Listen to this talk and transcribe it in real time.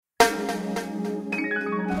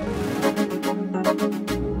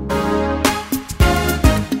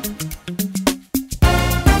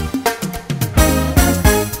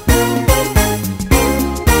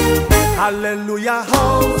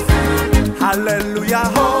Hallelujah,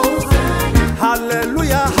 Hosanna,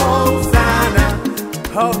 Hallelujah, Hosanna,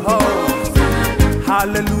 ho ho.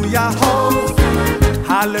 Hallelujah, Hosanna,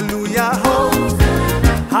 Hallelujah,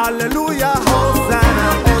 Hosanna, Hallelujah, Hosanna,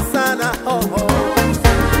 Hosanna, ho ho.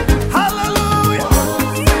 Hallelujah,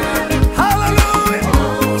 Hallelujah,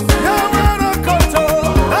 Yahweh Koto,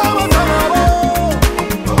 Hallelujah,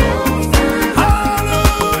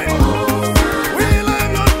 we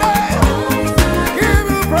love your name, give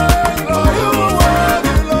you praise, Lord, you are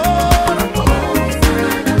worthy, Lord.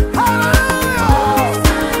 Hallelujah,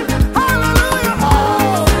 Hallelujah,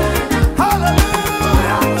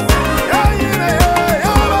 Hallelujah, yeah, yeah,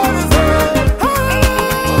 yeah, Lord is good.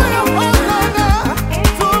 Hallelujah, Hosanna,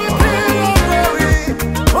 to the King of glory,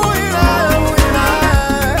 who is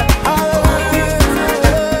hallelujah.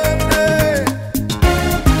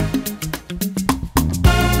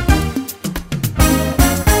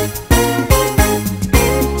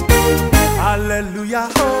 Hallelujah,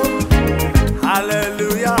 ho,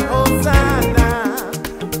 Hallelujah, Hosanna,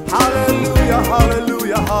 Hallelujah,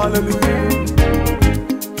 Hallelujah, Hallelujah.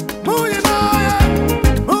 Muyinaya,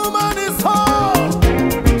 Humaniso,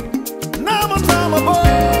 Namatamabo,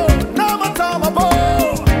 Namatamabo.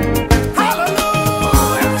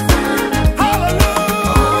 Hallelujah,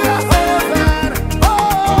 Hallelujah, Hosanna, oh,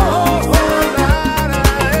 Hosanna,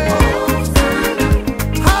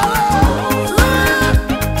 Hallelujah.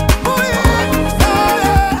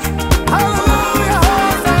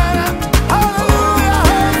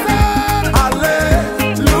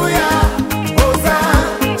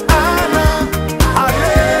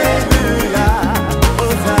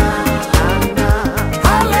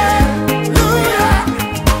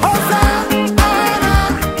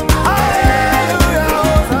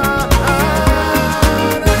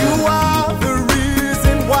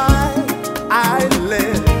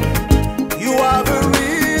 You are the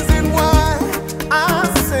reason why I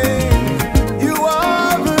sing. You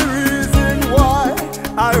are the reason why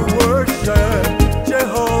I worship.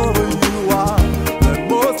 Jehovah, you are the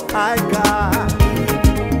most high God.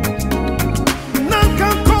 None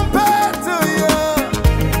can compare to you.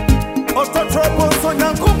 Ototropo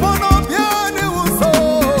sonyanku